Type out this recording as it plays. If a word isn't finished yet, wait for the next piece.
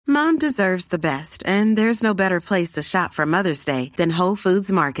Mom deserves the best, and there's no better place to shop for Mother's Day than Whole Foods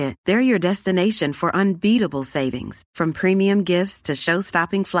Market. They're your destination for unbeatable savings, from premium gifts to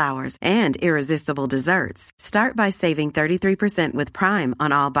show-stopping flowers and irresistible desserts. Start by saving 33% with Prime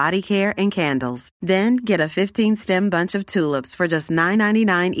on all body care and candles. Then get a 15-stem bunch of tulips for just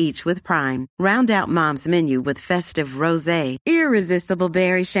 $9.99 each with Prime. Round out Mom's menu with festive rosé, irresistible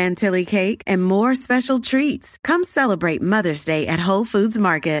berry chantilly cake, and more special treats. Come celebrate Mother's Day at Whole Foods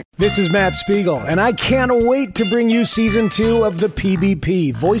Market. This is Matt Spiegel, and I can't wait to bring you Season 2 of the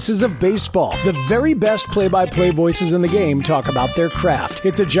PBP, Voices of Baseball. The very best play-by-play voices in the game talk about their craft.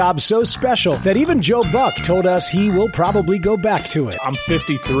 It's a job so special that even Joe Buck told us he will probably go back to it. I'm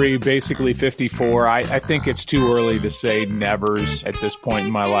 53, basically 54. I think it's too early to say nevers at this point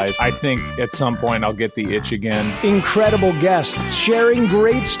in my life. I think at some point I'll get the itch again. Incredible guests sharing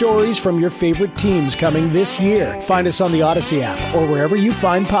great stories from your favorite teams coming this year. Find us on the Odyssey app or wherever you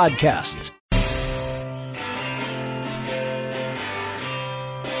find podcasts. I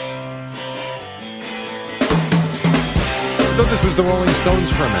thought this was the Rolling Stones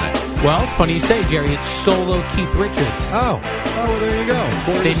for a minute. Well, it's funny you say, Jerry. It's solo Keith Richards. Oh, well, there you go.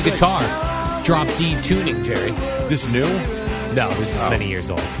 Same guitar. Drop D tuning, Jerry. This new? No, this is many years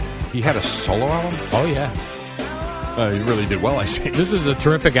old. He had a solo album? Oh, yeah. He really did well, I see. This was a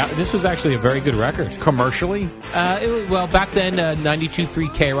terrific. This was actually a very good record. Commercially? Well, back then,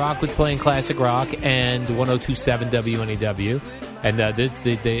 92.3 K-Rock was playing classic rock, and 102.7 WNEW, and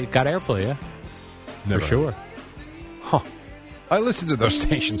they got airplay, yeah, Never. for sure. Huh. I listened to those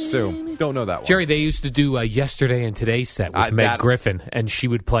stations, too. Don't know that one. Jerry, they used to do a Yesterday and Today set with Meg Griffin, and she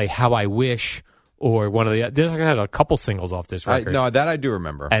would play How I Wish, or one of the... They had a couple singles off this record. No, that I do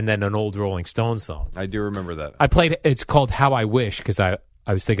remember. And then an old Rolling Stones song. I do remember that. I played... It's called How I Wish, because I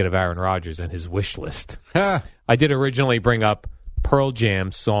was thinking of Aaron Rodgers and his wish list. I did originally bring up Pearl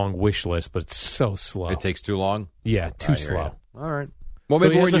Jam's song Wish List, but it's so slow. It takes too long? Yeah, too slow. All right. Well, So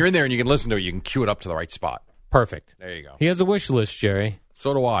maybe when you're in there and you can listen to it, you can cue it up to the right spot. Perfect. There you go. He has a wish list, Jerry.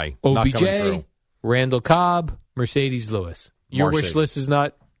 So do I. Not coming OBJ, through. Randall Cobb, Mercedes Lewis. Your wish list is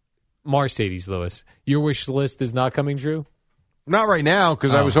not Mercedes Lewis. Your wish list is not coming true? Not right now,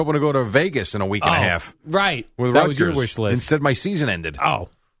 because I was hoping to go to Vegas in a week and a half. Right. With that Rutgers. was your wish list. Instead, my season ended. Oh.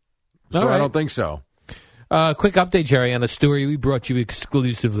 So right. I don't think so. Quick update, Jerry, on a story we brought you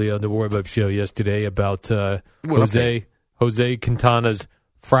exclusively on the Warm Up Show yesterday about Jose Quintana's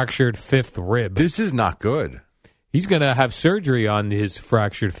fractured fifth rib. This is not good. He's going to have surgery on his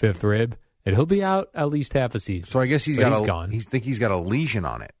fractured fifth rib, and he'll be out at least half a season. So I guess he's gone. He's got a lesion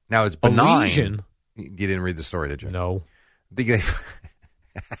on it. Now it's benign. A lesion? You didn't read the story, did you? No. I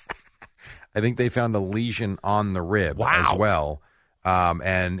think they found a lesion on the rib Wow. as well.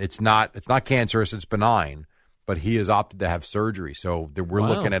 And it's not cancerous, it's benign, but he has opted to have surgery. So we're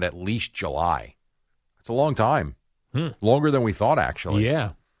looking at least July. It's a long time. Longer than we thought, actually.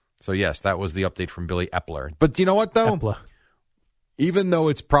 Yeah. So, yes, that was the update from Billy Epler. But you know what, though? Epler. Even though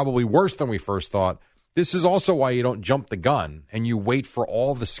it's probably worse than we first thought, this is also why you don't jump the gun and you wait for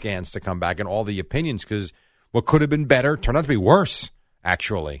all the scans to come back and all the opinions, because what could have been better turned out to be worse,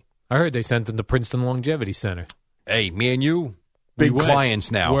 actually. I heard they sent him to Princeton Longevity Center. Hey, me and you, big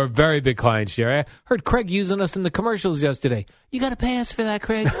clients now. We're very big clients, Jerry. I heard Craig using us in the commercials yesterday. You got to pay us for that,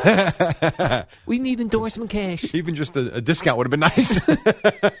 Craig. We need endorsement cash. Even just a discount would have been nice.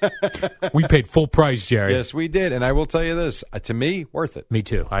 We paid full price, Jerry. Yes, we did. And I will tell you this, to me, worth it. Me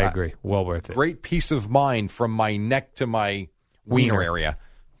too. I agree. Well worth it. Great peace of mind from my neck to my wiener area,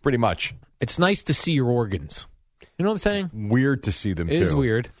 pretty much. It's nice to see your organs. You know what I'm saying? Weird to see them, too. It is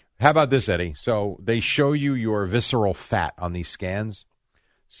weird. How about this, Eddie? So they show you your visceral fat on these scans.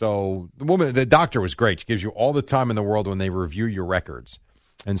 So the doctor was great. She gives you all the time in the world when they review your records.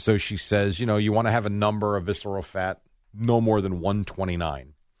 And so she says, you want to have a number of visceral fat no more than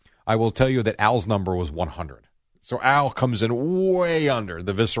 129. I will tell you that Al's number was 100. So Al comes in way under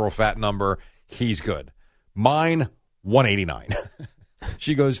the visceral fat number. He's good. Mine, 189.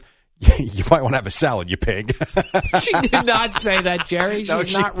 She goes, you might want to have a salad, you pig. She did not say that, Jerry.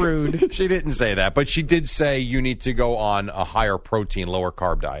 She's not rude. She didn't say that, but she did say you need to go on a higher protein, lower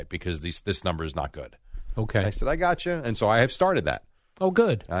carb diet because this number is not good. Okay. I said, I got you. And so I have started that. Oh,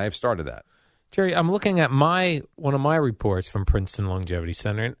 good. I have started that. Jerry, I'm looking at one of my reports from Princeton Longevity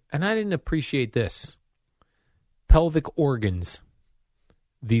Center, and I didn't appreciate this. Pelvic organs.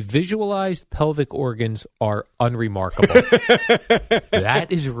 The visualized pelvic organs are unremarkable. That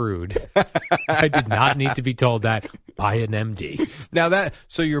is rude. I did not need to be told that by an MD. Now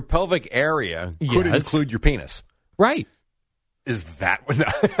so your pelvic area could include your penis. Right. Is that what?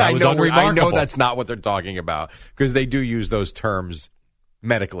 That was unremarkable. I know that's not what they're talking about because they do use those terms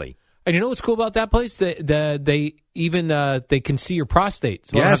medically. And you know what's cool about that place? They can see your prostate,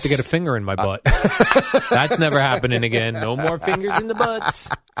 so I don't have to get a finger in my butt. That's never happening again. No more fingers in the butts.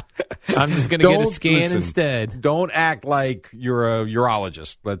 I'm just going to get a scan instead. Don't act like you're a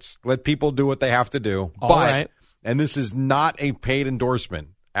urologist. Let people do what they have to do. All right. And this is not a paid endorsement.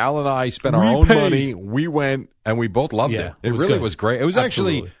 Al and I spent our own money. We went, and we both loved it. It really was great. It was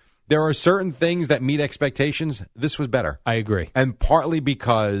actually, there are certain things that meet expectations. This was better. I agree. And partly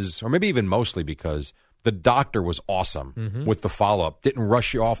because, or maybe even mostly because, the doctor was awesome with the follow-up. Didn't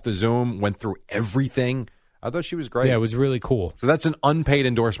rush you off the Zoom, went through everything. I thought she was great. Yeah, it was really cool. So that's an unpaid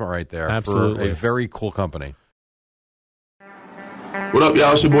endorsement right there. Absolutely. For a very cool company. What up,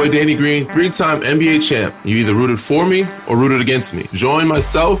 y'all? It's your boy Danny Green, 3-time NBA champ. You either rooted for me or rooted against me. Join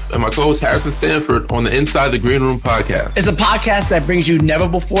myself and my co-host Harrison Sanford on the Inside the Green Room podcast. It's a podcast that brings you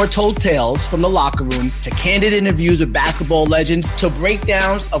never-before-told tales from the locker room to candid interviews with basketball legends to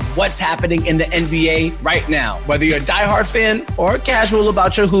breakdowns of what's happening in the NBA right now. Whether you're a diehard fan or casual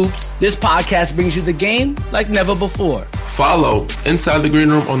about your hoops, this podcast brings you the game like never before. Follow Inside the Green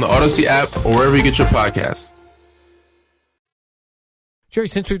Room on the Odyssey app or wherever you get your podcasts. Jerry,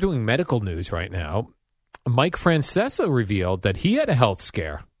 since we're doing medical news right now, Mike Francesa revealed that he had a health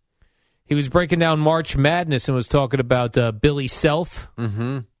scare. He was breaking down March Madness and was talking about Billy Self.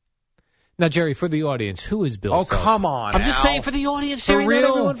 Mm-hmm. Now, Jerry, for the audience, who is Bill Self? Oh, come on, I'm just saying for the audience, Jerry, not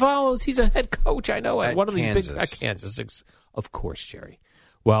everyone follows. He's a head coach, I know. At one of these Kansas. big Kansas. Of course, Jerry.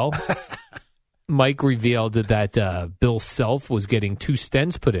 Well, Mike revealed that Bill Self was getting 2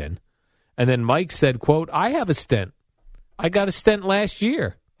 stents put in. And then Mike said, quote, I have a stent. I got a stent last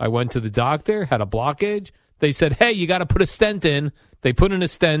year. I went to the doctor, had a blockage. They said, hey, you got to put a stent in. They put in a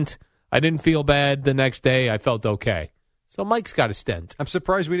stent. I didn't feel bad the next day. I felt okay. So Mike's got a stent. I'm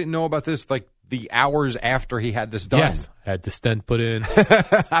surprised we didn't know about this like the hours after he had this done. Yes, had the stent put in.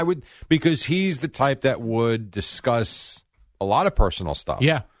 I would, because he's the type that would discuss a lot of personal stuff.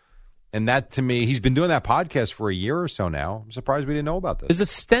 Yeah. And that, to me, he's been doing that podcast for a year or so now. I'm surprised we didn't know about this. Is a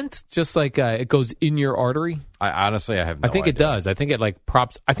stent just like it goes in your artery? I honestly have no idea. I think it does. I think it like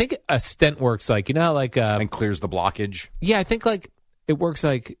props. I think a stent works like, you know how like... and clears the blockage? Yeah, I think like it works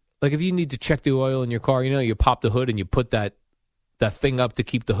like if you need to check the oil in your car, you know, you pop the hood and you put that thing up to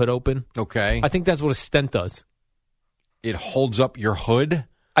keep the hood open. Okay. I think that's what a stent does. It holds up your hood?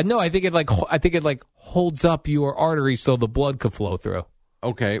 I think it holds up your arteries so the blood could flow through.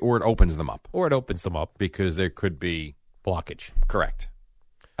 Okay, or it opens them up. Because there could be... blockage. Correct.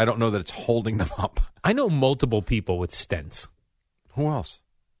 I don't know that it's holding them up. I know multiple people with stents. Who else?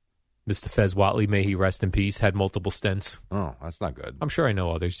 Mr. Fez Watley, may he rest in peace, had multiple stents. Oh, that's not good. I'm sure I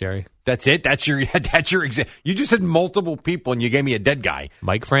know others, Jerry. That's it? That's your example. You just said multiple people and you gave me a dead guy.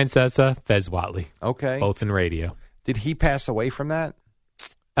 Mike Francesa, Fez Watley. Okay. Both in radio. Did he pass away from that?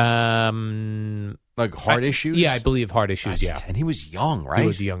 Like heart issues? Yeah, I believe heart issues, yeah. And he was young, right? He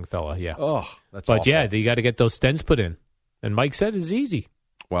was a young fella, yeah. Oh, that's But awful. yeah, you got to get those stents put in. And Mike said it's easy.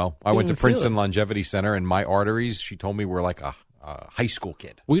 Well, I went to Princeton Longevity Center, and my arteries, she told me, were like a high school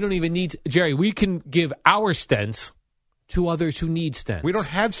kid. We don't even need... Jerry, we can give our stents to others who need stents. We don't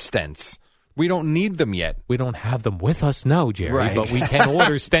have stents. We don't need them yet. We don't have them with us now, Jerry, right. But we can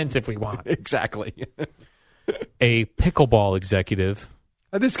order stents if we want. Exactly. A pickleball executive...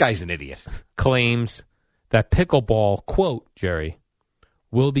 This guy's an idiot. Claims that pickleball, quote, Jerry,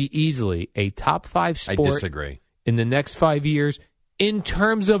 will be easily a top 5 sport. I disagree. In the next 5 years in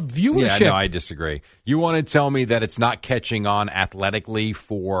terms of viewership. Yeah, no, I disagree. You want to tell me that it's not catching on athletically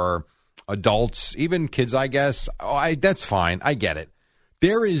for adults, even kids, I guess? That's fine. I get it.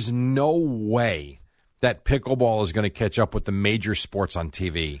 There is no way that pickleball is going to catch up with the major sports on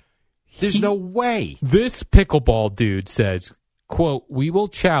TV. There's no way. This pickleball dude says, quote, we will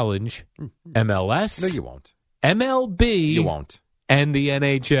challenge MLS. No, you won't. MLB. You won't. And the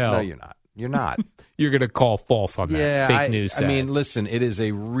NHL. No, you're not. You're not. You're going to call false on that. Yeah, fake news. I mean, listen, it is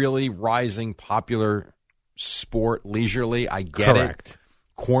a really rising, popular sport leisurely. I get Correct. it.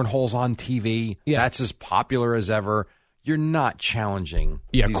 Cornhole's on TV. Yeah. That's as popular as ever. You're not challenging.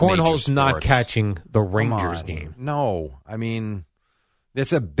 Yeah, these cornhole's major not sports. catching the Come Rangers on. game. No. I mean,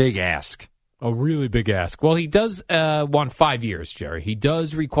 it's a big ask. A really big ask. Well, he does want 5 years, Jerry. He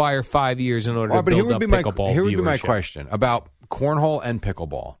does require 5 years in order to build up pickleball Here would be my viewership. question about cornhole and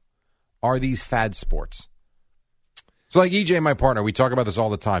pickleball. Are these fad sports? So like EJ, my partner, we talk about this all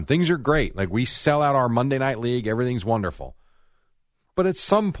the time. Things are great. Like we sell out our Monday night league. Everything's wonderful. But at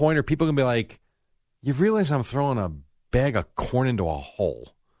some point, are people going to be like, you realize I'm throwing a bag of corn into a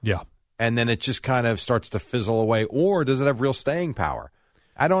hole? Yeah. And then it just kind of starts to fizzle away. Or does it have real staying power?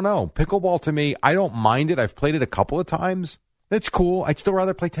 I don't know. Pickleball, to me, I don't mind it. I've played it a couple of times. That's cool. I'd still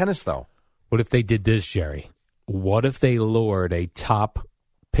rather play tennis, though. What if they did this, Jerry? What if they lured a top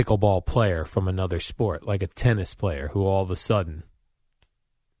pickleball player from another sport, like a tennis player, who all of a sudden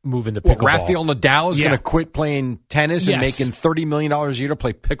move into pickleball? Rafael Nadal is going to quit playing tennis and making $30 million a year to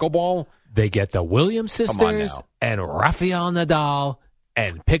play pickleball? They get the Williams sisters and Rafael Nadal,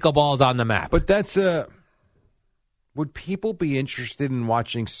 and pickleball's on the map. But that's would people be interested in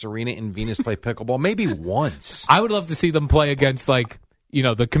watching Serena and Venus play pickleball? Maybe once. I would love to see them play against,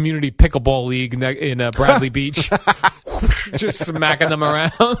 the community pickleball league in Bradley Beach, just smacking them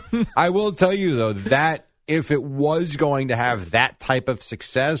around. I will tell you, though, that if it was going to have that type of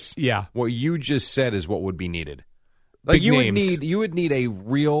success, what you just said is what would be needed. Like you would need a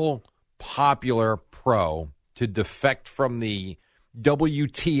real popular pro to defect from the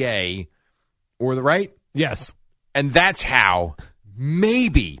WTA or the right? Yes. And that's how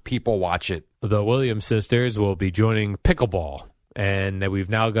maybe people watch it. The Williams sisters will be joining pickleball, and we've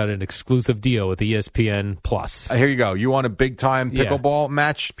now got an exclusive deal with ESPN Plus. Here you go. You want a big-time pickleball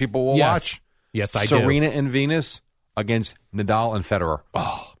match people will watch? Yes, I do. Serena and Venus against Nadal and Federer.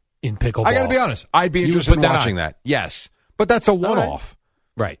 Oh, in pickleball. I got to be honest. I'd be interested in watching that. Yes. But that's a one-off.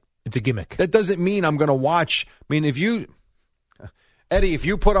 Right. It's a gimmick. That doesn't mean I'm going to watch. I mean, if you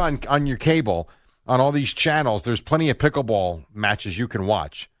put on your cable, on all these channels, there's plenty of pickleball matches you can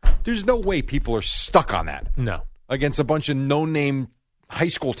watch. There's no way people are stuck on that. No. Against a bunch of no-name high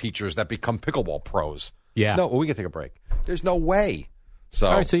school teachers that become pickleball pros. Yeah. No, we can take a break. There's no way. So,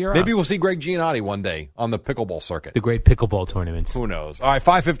 all right, so you're maybe we'll see Greg Giannotti one day on the pickleball circuit. The great pickleball tournaments. Who knows? All right,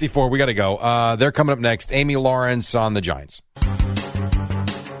 5:54. We got to go. They're coming up next. Amy Lawrence on the Giants.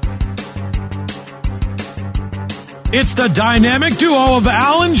 It's the dynamic duo of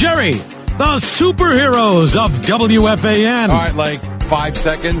Al and Jerry, the superheroes of WFAN. All right, 5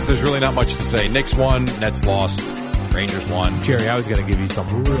 seconds. There's really not much to say. Knicks won. Nets lost. Rangers won. Jerry, I was going to give you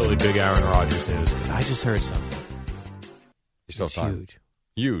some really big Aaron Rodgers news because I just heard something. You're so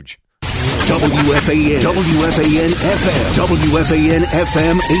huge. WFAN FM, WFAN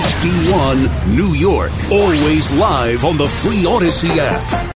FM HD1, New York. Always live on the free Odyssey app.